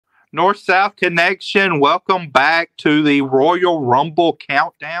North-South Connection, welcome back to the Royal Rumble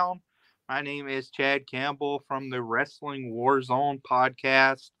Countdown. My name is Chad Campbell from the Wrestling Warzone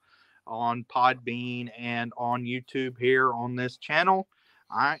podcast on Podbean and on YouTube here on this channel.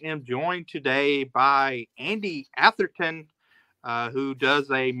 I am joined today by Andy Atherton, who does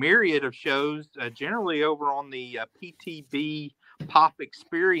a myriad of shows, generally over on the PTB Pop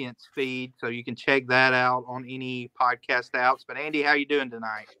Experience feed, so you can check that out on any podcast apps. But Andy, how you doing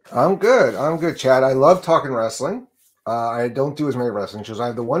tonight? I'm good, Chad. I love talking wrestling. I don't do as many wrestling shows. I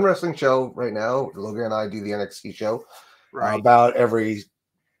have the one wrestling show right now. Logan and I do the NXT show about every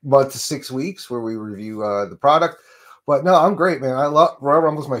month to 6 weeks where we review the product. But no, I'm great, man. I love Royal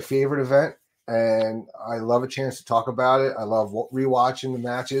Rumble's my favorite event, and I love a chance to talk about it. I love rewatching the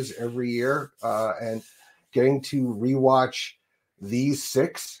matches every year and getting to rewatch these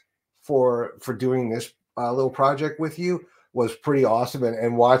six for doing this little project with you was pretty awesome,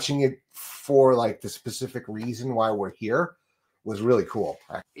 and watching it for like the specific reason why we're here was really cool.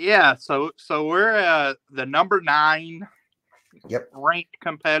 Yeah, so we're the number 9 ranked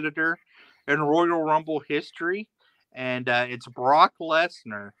competitor in Royal Rumble history, and it's Brock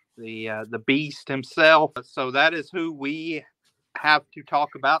Lesnar, the Beast himself. So that is who we have to talk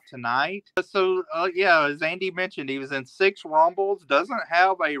about tonight. So yeah, as Andy mentioned, he was in 6 Rumbles, doesn't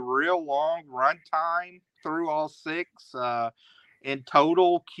have a real long run time through all 6. In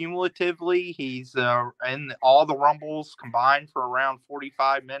total, cumulatively, he's in all the Rumbles combined for around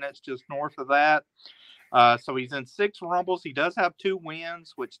 45 minutes, just north of that. So he's in 6 Rumbles. He does have 2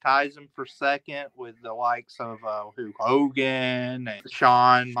 wins, which ties him for second with the likes of Hogan and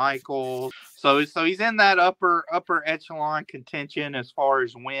Shawn Michaels. So he's in that upper echelon contention as far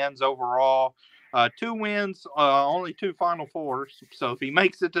as wins overall. 2 wins, only 2 Final Fours. So if he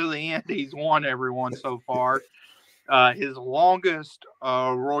makes it to the end, he's won everyone so far. His longest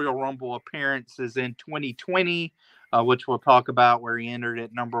Royal Rumble appearance is in 2020, which we'll talk about, where he entered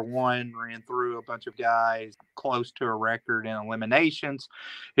at number 1, ran through a bunch of guys close to a record in eliminations.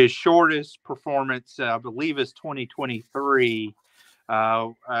 His shortest performance, I believe, is 2023.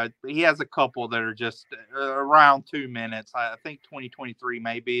 He has a couple that are just around 2 minutes. I think 2023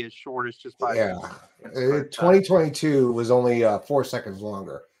 may be his shortest, just by 2022 was only 4 seconds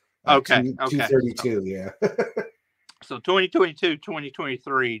longer. Okay. 232, yeah. So 2022,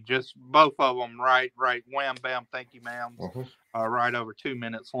 2023, just both of them, right, wham, bam, thank you, ma'am, right over 2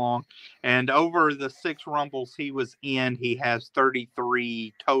 minutes long. And over the 6 Rumbles he was in, he has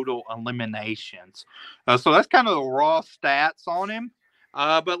 33 total eliminations. So that's kind of the raw stats on him.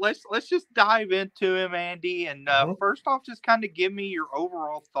 But let's just dive into him, Andy. And first off, just kind of give me your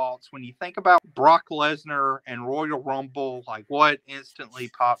overall thoughts when you think about Brock Lesnar and Royal Rumble. Like, what instantly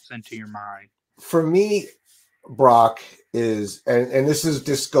pops into your mind? For me, Brock is, and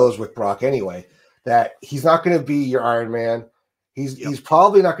this goes with Brock anyway, that he's not going to be your Iron Man. He's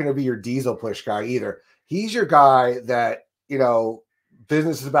probably not going to be your diesel push guy either. He's your guy that,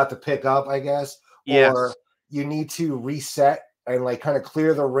 business is about to pick up, I guess, or you need to reset and like kind of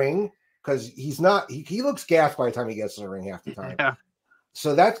clear the ring, because he looks gassed by the time he gets to the ring half the time. Yeah.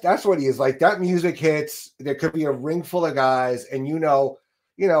 So that's what he is. Like, that music hits, there could be a ring full of guys, and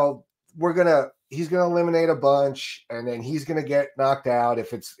he's gonna eliminate a bunch, and then he's gonna get knocked out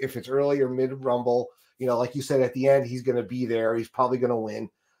if it's early or mid Rumble. Like you said, at the end, he's gonna be there. He's probably gonna win.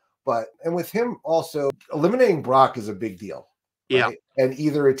 And with him also, eliminating Brock is a big deal. Yeah. Right? And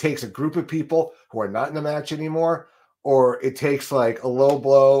either it takes a group of people who are not in the match anymore, or it takes like a low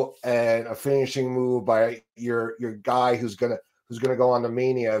blow and a finishing move by your guy who's gonna go on the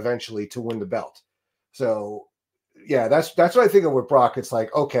Mania eventually to win the belt. So yeah, that's what I think of with Brock. It's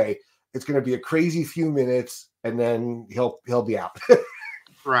like, okay, it's going to be a crazy few minutes, and then he'll be out.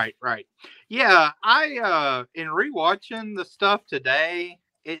 Right. Yeah, I in rewatching the stuff today,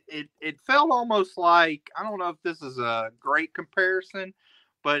 it felt almost like, I don't know if this is a great comparison,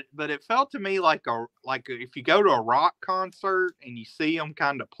 but it felt to me like if you go to a rock concert and you see them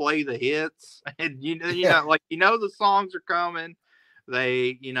kind of play the hits, and know the songs are coming.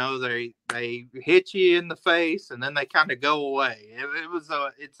 They hit you in the face, and then they kind of go away.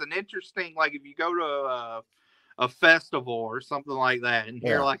 It's an interesting, like if you go to a festival or something like that and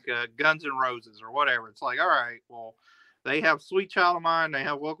hear like Guns N' Roses or whatever, it's like, all right, well, they have Sweet Child of Mine, they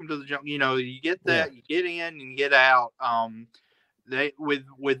have Welcome to the Jungle. You get that, you get in and you get out. They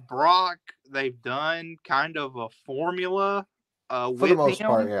with Brock, they've done kind of a formula for the most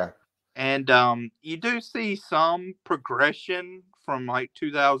part, yeah. And you do see some progression from like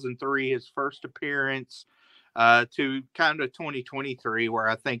 2003, his first appearance, to kind of 2023, where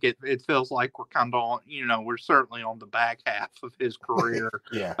I think it feels like we're kind of on, we're certainly on the back half of his career.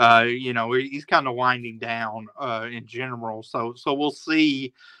 Yeah. He's kind of winding down in general. So we'll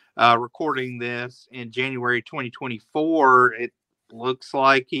see. Recording this in January 2024, it looks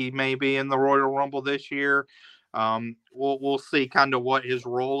like he may be in the Royal Rumble this year. We'll see kind of what his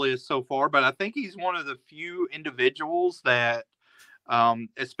role is so far, but I think he's one of the few individuals that,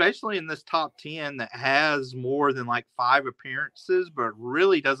 especially in this top 10, that has more than like 5 appearances, but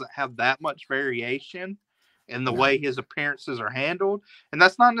really doesn't have that much variation in the way his appearances are handled. And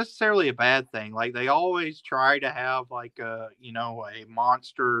that's not necessarily a bad thing. Like, they always try to have like a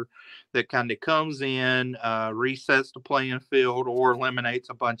monster that kind of comes in, resets the playing field, or eliminates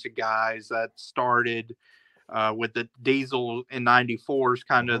a bunch of guys that started with the Diesel in '94 is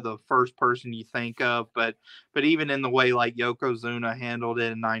kind of the first person you think of, but even in the way like Yokozuna handled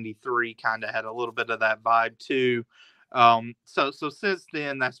it in '93, kind of had a little bit of that vibe too. So since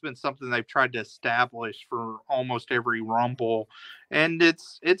then, that's been something they've tried to establish for almost every Rumble, and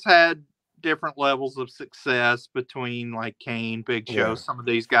it's had different levels of success between like Kane, Big Show, some of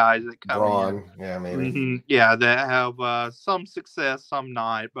these guys that come Braun, in. maybe. That have some success, some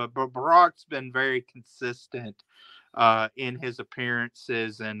not. But Brock's been very consistent in his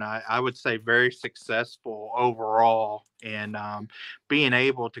appearances, and I would say very successful overall in being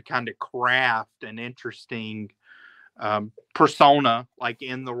able to kind of craft an interesting persona, like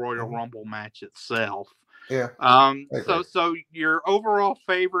in the Royal Rumble match itself. Yeah. So your overall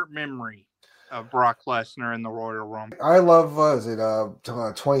favorite memory of Brock Lesnar in the Royal Rumble? I love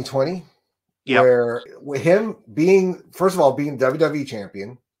 2020, Yep. where with him being, first of all, being WWE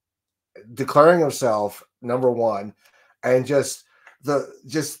champion, declaring himself number one, and just the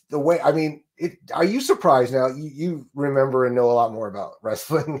way. I mean, are you surprised now? You remember and know a lot more about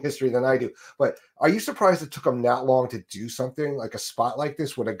wrestling history than I do, but are you surprised it took him that long to do something like a spot like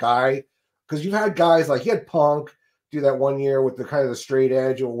this with a guy? Because you've had guys like, he had Punk do that one year with the kind of the straight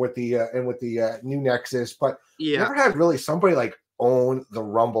edge, or with the new Nexus, but never had really somebody like own the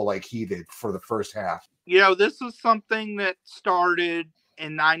Rumble like he did for the first half. This is something that started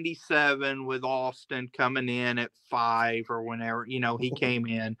in '97 with Austin coming in at 5 or whenever, he came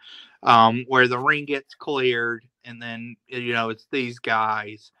in, where the ring gets cleared, and then, it's these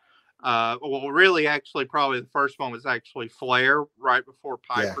guys. Really, actually, probably the first one was actually Flair right before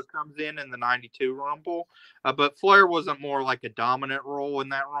Piper comes in the '92 Rumble. But Flair wasn't more like a dominant role in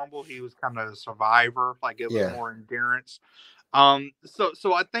that Rumble. He was kind of a survivor, like it was more endurance.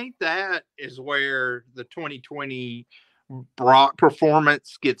 So I think that is where the 2020 Brock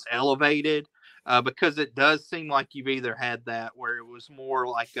performance gets elevated, because it does seem like you've either had that where it was more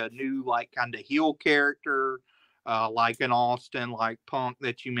like a new, like kind of heel character, like an Austin, like Punk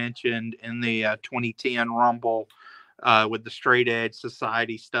that you mentioned in the 2010 Rumble, with the straight edge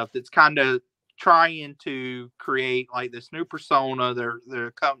society stuff, that's kind of trying to create like this new persona.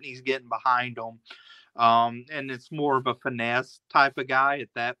 Their company's getting behind them. And it's more of a finesse type of guy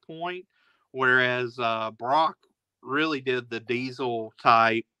at that point. Whereas Brock really did the Diesel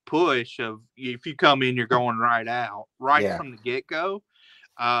type push of, if you come in, you're going right out, from the get-go.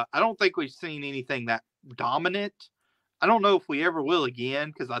 I don't think we've seen anything that dominant. I don't know if we ever will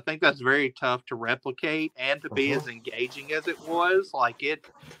again, because I think that's very tough to replicate and to be as engaging as it was. Like it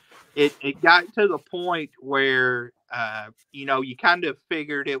got to the point where you kind of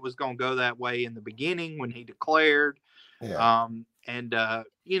figured it was going to go that way in the beginning when he declared, it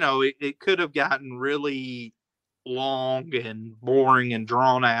could have gotten really long and boring and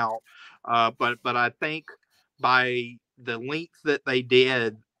drawn out, but I think by the length that they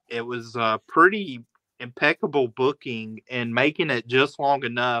did, it was pretty impeccable booking and making it just long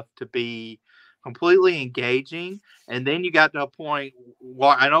enough to be completely engaging. And then you got to a point,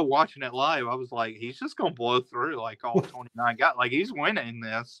 I know watching it live, I was like, he's just going to blow through like all 29 guys. Like, he's winning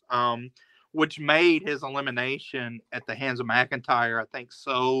this, which made his elimination at the hands of McIntyre, I think,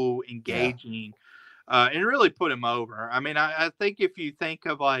 so engaging, and really put him over. I mean, I think if you think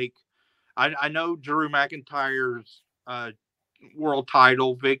of like, I know Drew McIntyre's world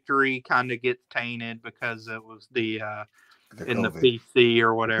title victory kind of gets tainted because it was the PC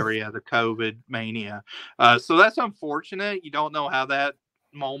or whatever, the COVID mania. So that's unfortunate. You don't know how that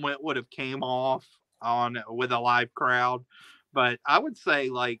moment would have came off with a live crowd. But I would say,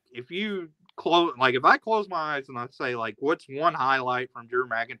 like, if I close my eyes and I say, like, what's one highlight from Drew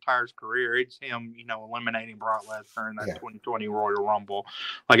McIntyre's career, it's him, eliminating Brock Lesnar in that 2020 Royal Rumble.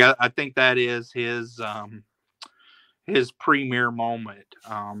 Like, I think that is his premier moment.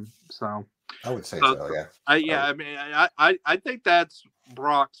 So I would say so. I mean, I think that's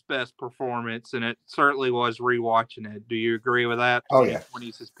Brock's best performance, and it certainly was rewatching it. Do you agree with that? Oh yeah, 2020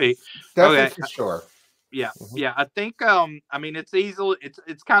 is his peak. definitely Okay, for sure. yeah, yeah. I think I mean it's easily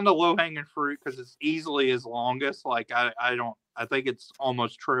it's kind of low hanging fruit because it's easily his longest. Like I think it's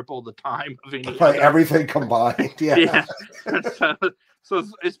almost triple the time of any Like other. everything combined. Yeah. Yeah. so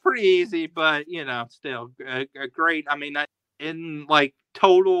it's pretty easy, but still a great. I mean, in like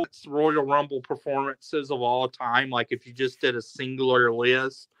total Royal Rumble performances of all time, like if you just did a singular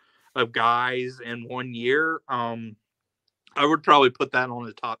list of guys in 1 year, I would probably put that on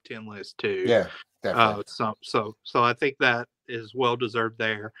the top 10 list too. Yeah, definitely. So I think that is well deserved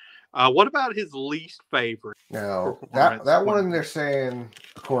there. What about his least favorite? Now that one they're saying,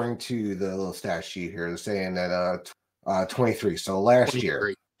 according to the little stat sheet here, they're saying that 23. So last 23.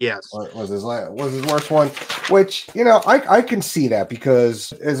 Year, yes, was his worst one. Which I can see that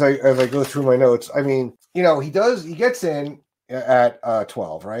because as I go through my notes, I mean he gets in at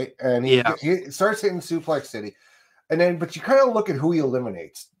 12, right, and he starts hitting Suplex City. And then, but you kind of look at who he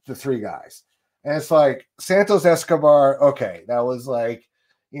eliminates, the three guys. And it's like Santos Escobar, okay, that was like,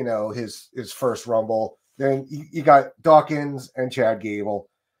 his first Rumble. Then you got Dawkins and Chad Gable.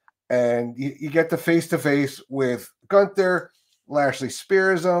 And you get the face-to-face with Gunther. Lashley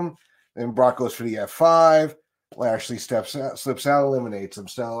spears him. Then Brock goes for the F5. Lashley slips out, eliminates him.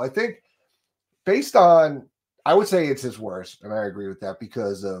 So I think based on, I would say it's his worst. And I agree with that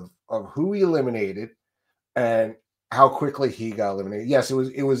because of who he eliminated and how quickly he got eliminated. Yes,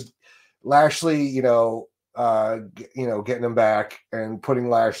 it was Lashley, getting him back and putting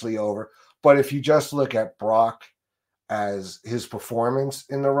Lashley over. But if you just look at Brock as his performance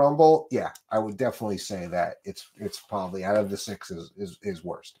in the Rumble, yeah, I would definitely say that it's probably out of the six is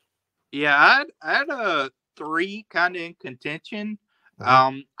worst. Yeah, I had a 3 kind of in contention.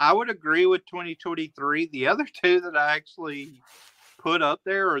 I would agree with 2023. The other 2 that I actually put up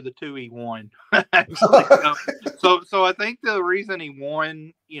there are the 2 he won. Actually, so I think the reason he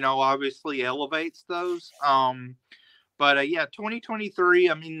won, obviously elevates those. But 2023.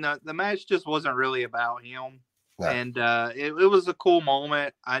 I mean, the match just wasn't really about him, and it was a cool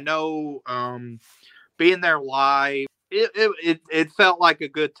moment. I know, being there live. It felt like a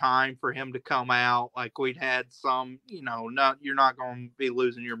good time for him to come out. Like we'd had some, you're not going to be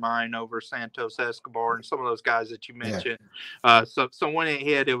losing your mind over Santos Escobar and some of those guys that you mentioned. Yeah. So when it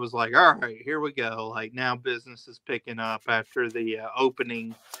hit, it was like, all right, here we go. Like now business is picking up after the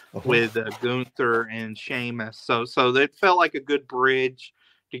opening with Gunther and Sheamus. So it felt like a good bridge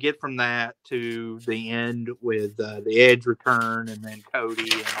to get from that to the end with the Edge return and then Cody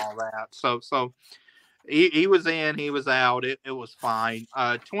and all that. So. He was in, he was out. It was fine.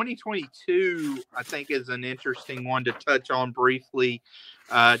 2022, I think, is an interesting one to touch on briefly,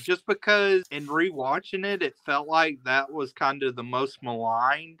 just because in rewatching it, it felt like that was kind of the most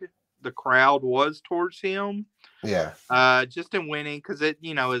maligned the crowd was towards him. Yeah. Just in winning, because it,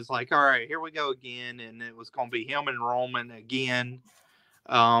 is like, all right, here we go again, and it was going to be him and Roman again.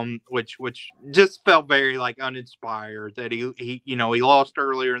 Which just felt very like uninspired that he lost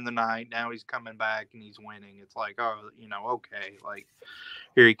earlier in the night. Now he's coming back and he's winning. It's like, oh, okay, like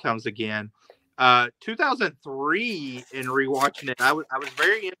here he comes again. 2003 in rewatching it, I was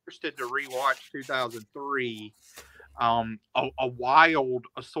very interested to rewatch 2003. A wild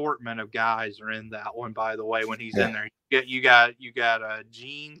assortment of guys are in that one, by the way, when he's in there. You got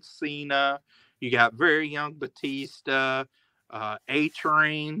Gene Cena, you got very young Batista,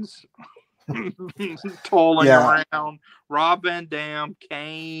 A-Trains tolling around, Rob Van Dam,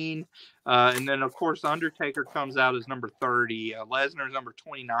 Kane, and then of course Undertaker comes out as number 30. Lesnar's number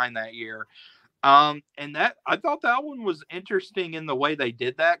 29 that year. And that I thought that one was interesting in the way they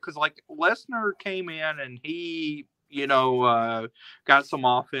did that, because like Lesnar came in and he got some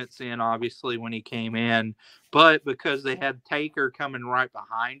offense in obviously when he came in, but because they had Taker coming right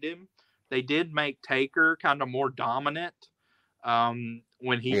behind him, they did make Taker kind of more dominant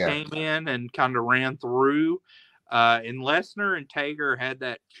when he came in and kind of ran through. And Lesnar and Taker had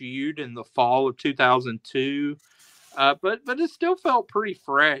that feud in the fall of 2002. But it still felt pretty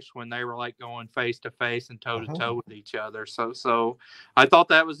fresh when they were like going face to face and toe to toe with each other. So I thought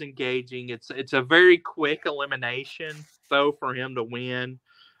that was engaging. It's a very quick elimination though for him to win.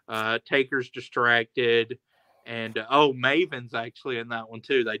 Taker's distracted, and Maven's actually in that one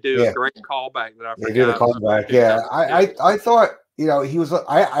too. They do a great callback that I forgot. They did a callback. Yeah, I thought he was.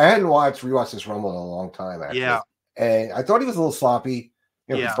 I hadn't rewatched this Rumble in a long time actually. Yeah, and I thought he was a little sloppy.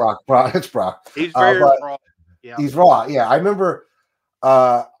 It's Brock. It's Brock. He's very raw. Yeah. He's raw. Yeah, I remember.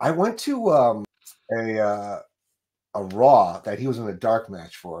 I went to a Raw that he was in a dark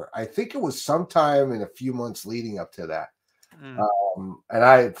match for. I think it was sometime in a few months leading up to that. And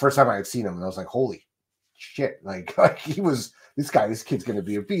I first time I had seen him, and I was like, holy shit! Like this kid's gonna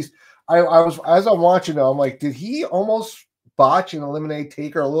be a beast. I was as I'm watching him, I'm like, did he almost botch and eliminate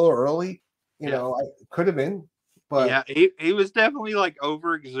Taker a little early? You know, I could have been, but yeah, he was definitely like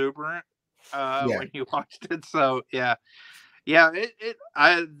over exuberant when you watched it. So yeah.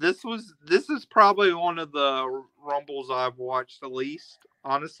 This is probably one of the Rumbles I've watched the least,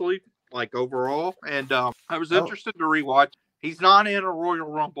 honestly, like overall. And I was interested to rewatch. He's not in a Royal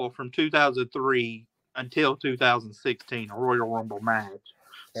Rumble from 2003 until 2016, a Royal Rumble match.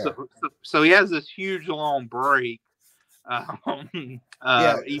 Yeah. So he has this huge long break. Even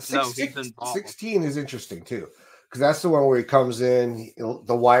though he's involved. 16 is interesting too, because that's the one where he comes in.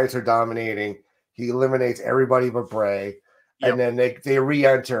 The Wyatts are dominating. He eliminates everybody but Bray. And then they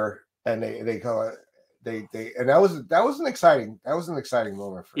re-enter and they go and that was an exciting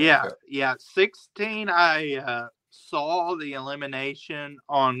moment for him too. 16 I saw the elimination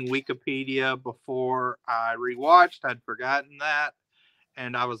on Wikipedia before I rewatched. I'd forgotten that,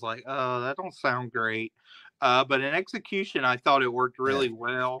 and I was like, oh, that don't sound great. But in execution, I thought it worked really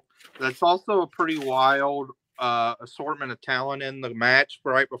well. That's also a pretty wild assortment of talent in the match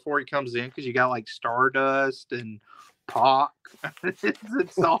right before he comes in, because you got like Stardust and Pac.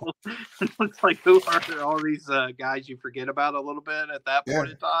 It's like, who are all these guys you forget about a little bit at that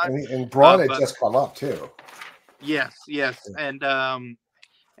point in time? And Braun had just come up too. Yes. And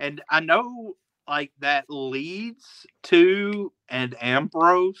I know like that leads to an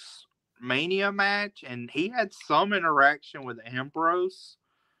Ambrose Mania match, and he had some interaction with Ambrose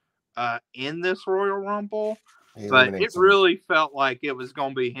in this Royal Rumble. But it really felt like it was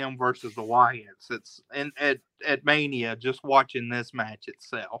going to be him versus the Wyatts. It's at Mania, just watching this match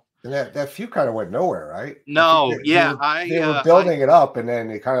itself. And that feud kind of went nowhere, right? No, they were building it up, and then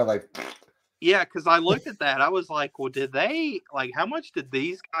they kind of like. Yeah, because I looked at that, I was like, well, did they how much did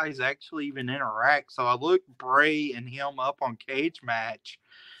these guys actually even interact? So I looked Bray and him up on Cage Match,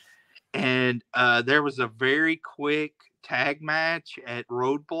 and there was a very quick tag match at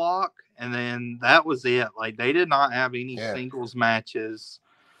Roadblock, and then that was it. Like, they did not have any singles matches,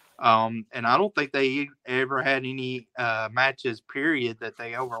 and I don't think they ever had any matches period that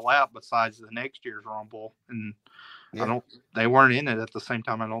they overlap besides the next year's Rumble. And they weren't in it at the same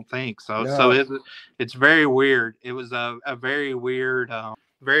time, I don't think so. No. So it's very weird. It was a very weird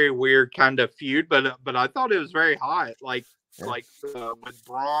kind of feud, but I thought it was very hot, like with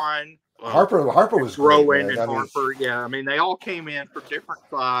Braun. Harper was Rowan and Harper. I mean, they all came in from different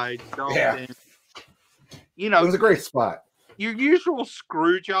sides. It was a great spot. Your usual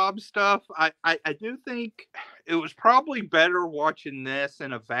screw job stuff. I do think it was probably better watching this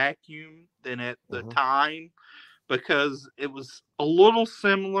in a vacuum than at the time, because it was a little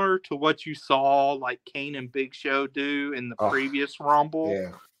similar to what you saw like Kane and Big Show do in the previous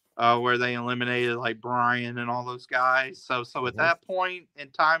Rumble. Where they eliminated like Bryan and all those guys. So at that point in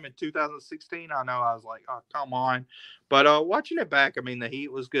time in 2016, I know I was like, oh, come on. But watching it back, I mean, the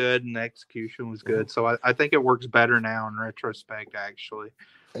heat was good and the execution was good. So I think it works better now in retrospect, actually.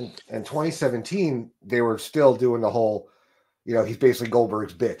 And 2017, they were still doing the whole, he's basically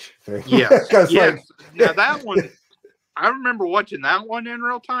Goldberg's bitch thing. Yes. Now that one, I remember watching that one in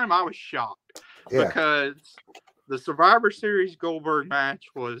real time. I was shocked because the Survivor Series Goldberg match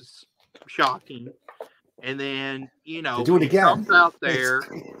was shocking. And then, he comes out there,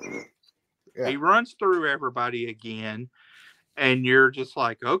 he runs through everybody again, and you're just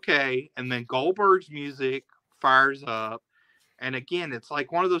like, okay. And then Goldberg's music fires up. And again, it's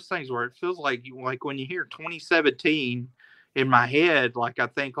like one of those things where it feels like when you hear 2017 in my head, like I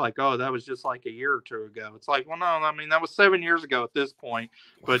think like, oh, that was just like a year or two ago. It's like, well, no, I mean, that was 7 years ago at this point.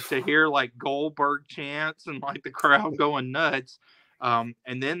 But to hear like Goldberg chants and like the crowd going nuts, and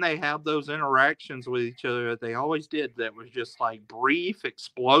then they have those interactions with each other that they always did, that was just like brief,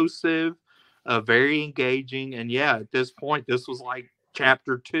 explosive, very engaging. And at this point, this was like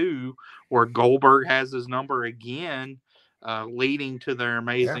chapter 2 where Goldberg has his number again, leading to their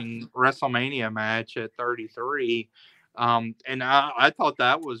amazing WrestleMania match at 33. And I thought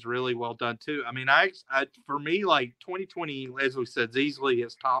that was really well done too. I mean, I for me, like 2020, as we said, is easily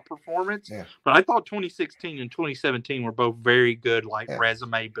his top performance. But I thought 2016 and 2017 were both very good, like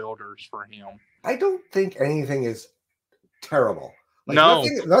resume builders for him. I don't think anything is terrible. Like, no,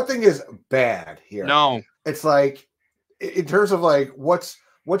 nothing is bad here. No, it's like in terms of like what's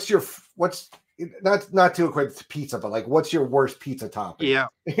not to equate to pizza, but like what's your worst pizza topping?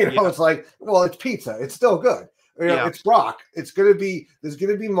 It's like, well, it's pizza. It's still good. It's Brock. There's going to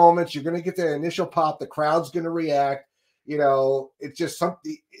be moments. You're going to get the initial pop. The crowd's going to react. It's just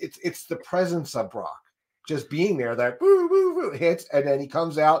something. It's the presence of Brock. just being there, that boo, boo, boo, hits, and then he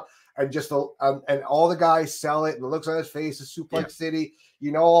comes out and just and all the guys sell it, and the looks on his face is Suplex City.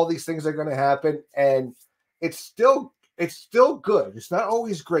 You know, all these things are going to happen, and it's still good. It's not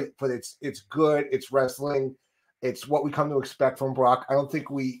always great, but it's good. It's wrestling. It's what we come to expect from Brock. I don't think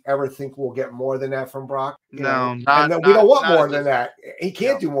we ever think we'll get more than that from Brock. You know? We don't want more than that. He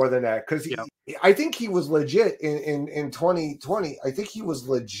can't do more than that because I think he was legit in 2020. I think he was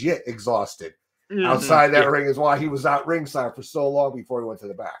legit exhausted outside that ring, is why he was out ringside for so long before he went to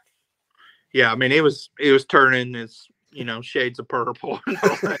the back. Yeah, I mean, it was turning his, you know, shades of purple.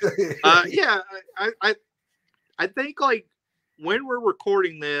 I think like when we're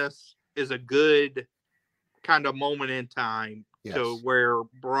recording this is a good kind of moment in time to where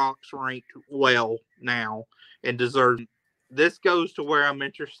Brock's ranked well now and deserves. This goes to where I'm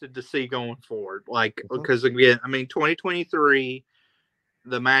interested to see going forward. Like, because again, I mean, 2023,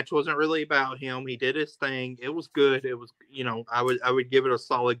 the match wasn't really about him. He did his thing. It was good. It was, you know, I would give it a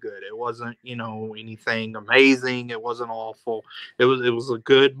solid good. It wasn't, you know, anything amazing. It wasn't awful. It was a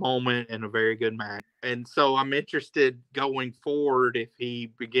good moment and a very good match. And so I'm interested going forward if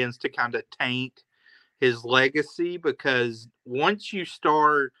he begins to kind of taint his legacy, because once you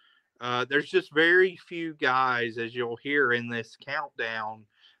start, there's just very few guys, as you'll hear in this countdown,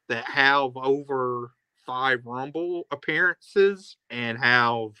 that have over 5 Rumble appearances and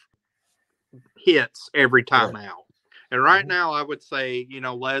have hits every time out. And right now, I would say, you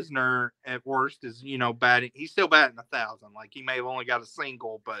know, Lesnar at worst is, you know, batting. He's still batting 1,000. Like, he may have only got a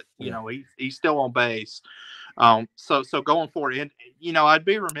single, but you know, he's still on base. So going forward, and you know, I'd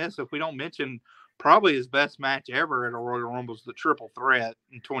be remiss if we don't mention probably his best match ever at a Royal Rumble is the Triple Threat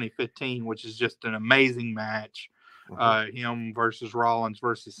in 2015, which is just an amazing match. Him versus Rollins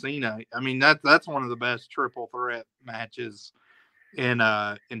versus Cena. I mean, that's one of the best Triple Threat matches in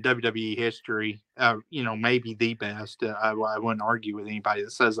WWE history. You know, maybe the best. I wouldn't argue with anybody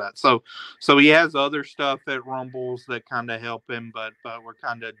that says that. So he has other stuff at Rumbles that kind of help him, but we're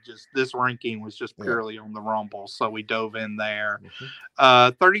kind of just, this ranking was just purely on the Rumble, so we dove in there.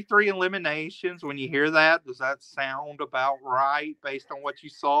 33 eliminations. When you hear that, does that sound about right based on what you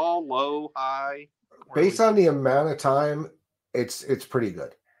saw? Low, high? Based on the amount of time, it's pretty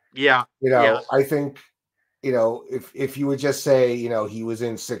good. Yeah. You know, I think, you know, if you would just say, you know, he was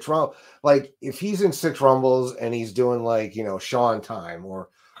in 6 Rumbles, like if he's in 6 Rumbles and he's doing like, you know, Shawn time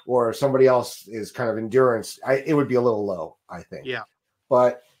or somebody else is kind of endurance, it would be a little low, I think. Yeah.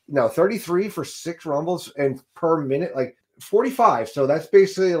 But, you know, 33 for 6 Rumbles and per minute, like 45. So that's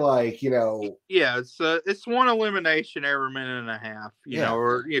basically like, you know. Yeah, it's one elimination every minute and a half, you know,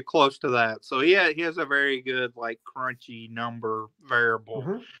 or close to that. So he has a very good, like, crunchy number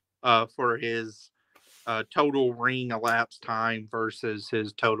variable for his total ring elapsed time versus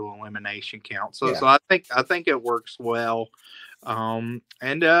his total elimination count. So I think it works well. I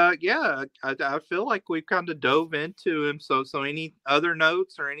feel like we've kind of dove into him. So any other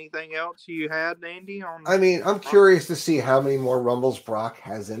notes or anything else you had, Andy? I mean, I'm curious to see how many more Rumbles Brock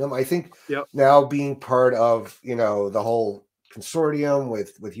has in him. I think now being part of, you know, the whole consortium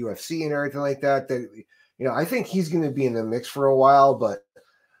with UFC and everything like that, you know, I think he's going to be in the mix for a while. But,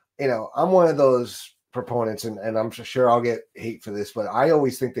 you know, I'm one of those proponents, and I'm sure I'll get hate for this, but I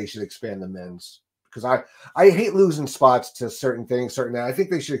always think they should expand the men's, because I hate losing spots to certain things. I think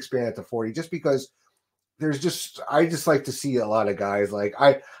they should expand it to 40, just because I just like to see a lot of guys. Like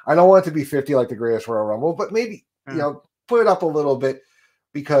I don't want it to be 50 like the Greatest Royal Rumble, but maybe you know, put it up a little bit,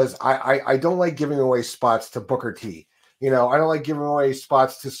 because I don't like giving away spots to Booker T. You know, I don't like giving away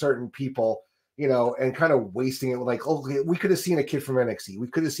spots to certain people, you know, and kind of wasting it with like, oh, we could have seen a kid from NXT. We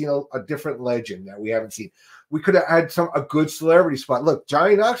could have seen a different legend that we haven't seen. We could have had a good celebrity spot. Look,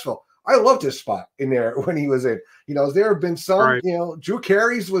 Johnny Knoxville, I loved his spot in there when he was in. You know, there have been some, you know, Drew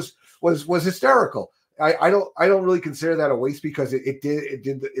Carey's was hysterical. I don't really consider that a waste, because it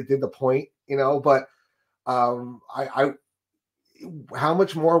did the point, you know. But how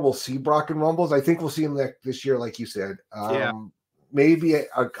much more we'll see Brock in Rumbles? I think we'll see him this year, like you said. Maybe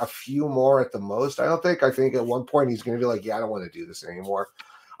a few more at the most. I think at one point he's going to be like, yeah, I don't want to do this anymore.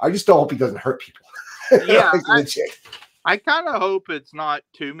 I just don't hope he doesn't hurt people. Yeah, I kind of hope it's not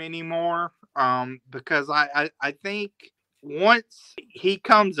too many more, because I think once he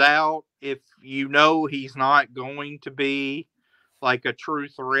comes out, if you know he's not going to be like a true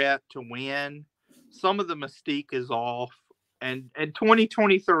threat to win, some of the mystique is off. And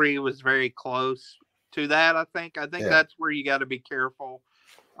 2023 was very close to that. I think that's where you got to be careful.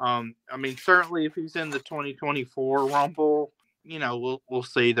 I mean, certainly if he's in the 2024 Rumble, you know, we'll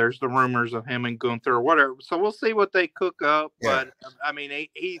see. There's the rumors of him and Gunther or whatever, so we'll see what they cook up. But I mean,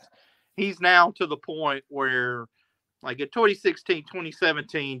 he's now to the point where, like in 2016,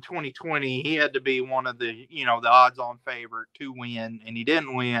 2017, 2020, he had to be one of the, the odds-on favorite to win, and he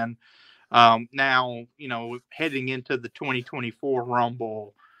didn't win. Now, heading into the 2024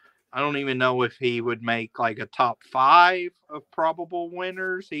 Rumble, I don't even know if he would make like a top 5 of probable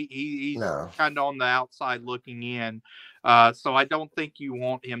winners. He's kind of on the outside looking in. So I don't think you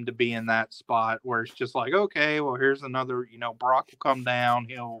want him to be in that spot where it's just like, okay, well, here's another, Brock will come down,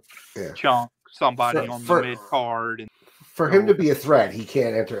 he'll chunk somebody on the mid card. For him to be a threat, he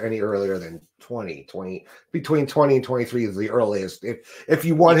can't enter any earlier than 20. Between 20 and 23 is the earliest. If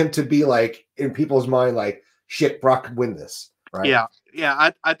you want him to be like in people's mind, like, shit, Brock could win this, right? Yeah.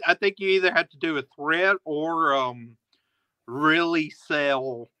 I think you either have to do a threat or really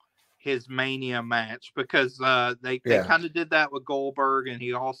sell his Mania match, because they kind of did that with Goldberg, and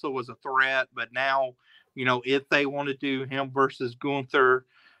he also was a threat. But now, if they want to do him versus Gunther,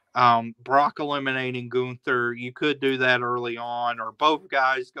 Brock eliminating Gunther, you could do that early on, or both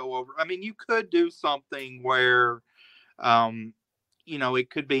guys go over. I mean, you could do something where, it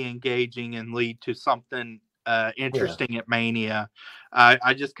could be engaging and lead to something interesting at Mania.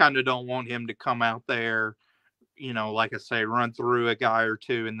 I just kind of don't want him to come out there, like I say, run through a guy or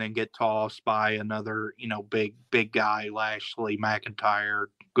two and then get tossed by another, big guy, Lashley, McIntyre,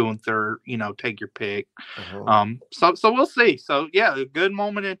 Gunther, take your pick. So we'll see. So yeah, a good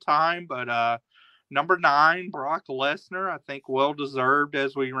moment in time, but number 9, Brock Lesnar, I think well deserved,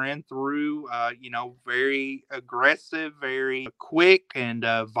 as we ran through, very aggressive, very quick and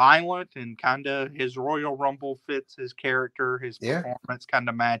violent, and kind of his Royal Rumble fits his character. His performance kind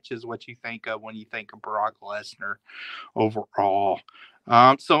of matches what you think of when you think of Brock Lesnar overall.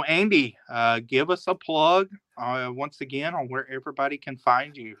 So Andy, give us a plug once again on where everybody can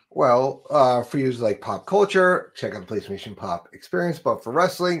find you. Well, for you like pop culture, check out the PlayStation Pop Experience. But for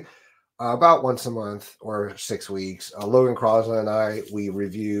wrestling, about once a month or 6 weeks, Logan Crosland and I, we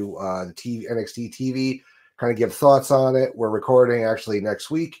review the NXT TV, kind of give thoughts on it. We're recording actually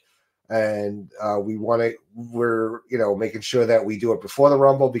next week, and we're making sure that we do it before the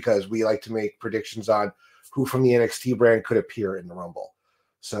Rumble, because we like to make predictions on who from the NXT brand could appear in the Rumble.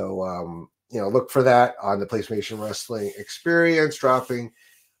 So look for that on the PlayStation Wrestling Experience, dropping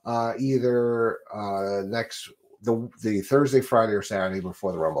either the Thursday, Friday, or Saturday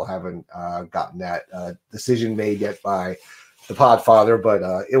before the Rumble. Haven't gotten that decision made yet by the Podfather,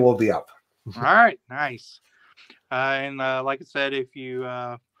 but it will be up. All right, nice. And like I said, if you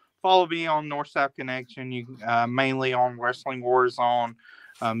follow me on North-South Connection, you mainly on Wrestling Warzone,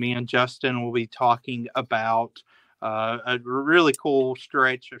 me and Justin will be talking about a really cool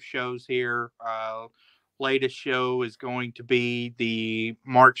stretch of shows here. Latest show is going to be the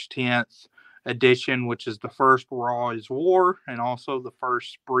March 10th edition, which is the first Raw is War, and also the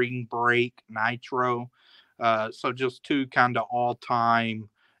first Spring Break Nitro. So just two kind of all-time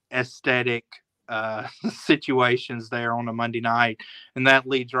aesthetic situations there on a Monday night, and that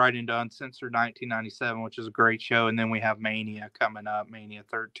leads right into Uncensored 1997, which is a great show. And then we have Mania coming up, Mania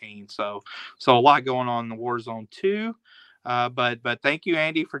 13. So a lot going on in the Warzone 2. But thank you,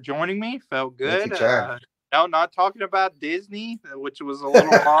 Andy, for joining me. Felt good. Thank you, Chad. No, not talking about Disney, which was a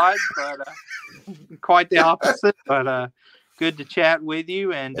little odd, but quite the opposite. But good to chat with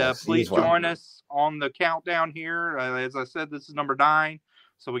you, and please join us on the countdown here. As I said, this is number 9,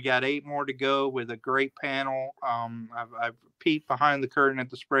 so we got 8 more to go with a great panel. I've peeked behind the curtain at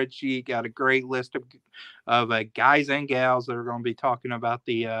the spreadsheet, got a great list of guys and gals that are going to be talking about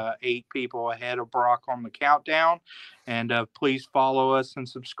the 8 people ahead of Brock on the countdown. And please follow us and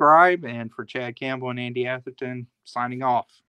subscribe. And for Chad Campbell and Andy Atherton, signing off.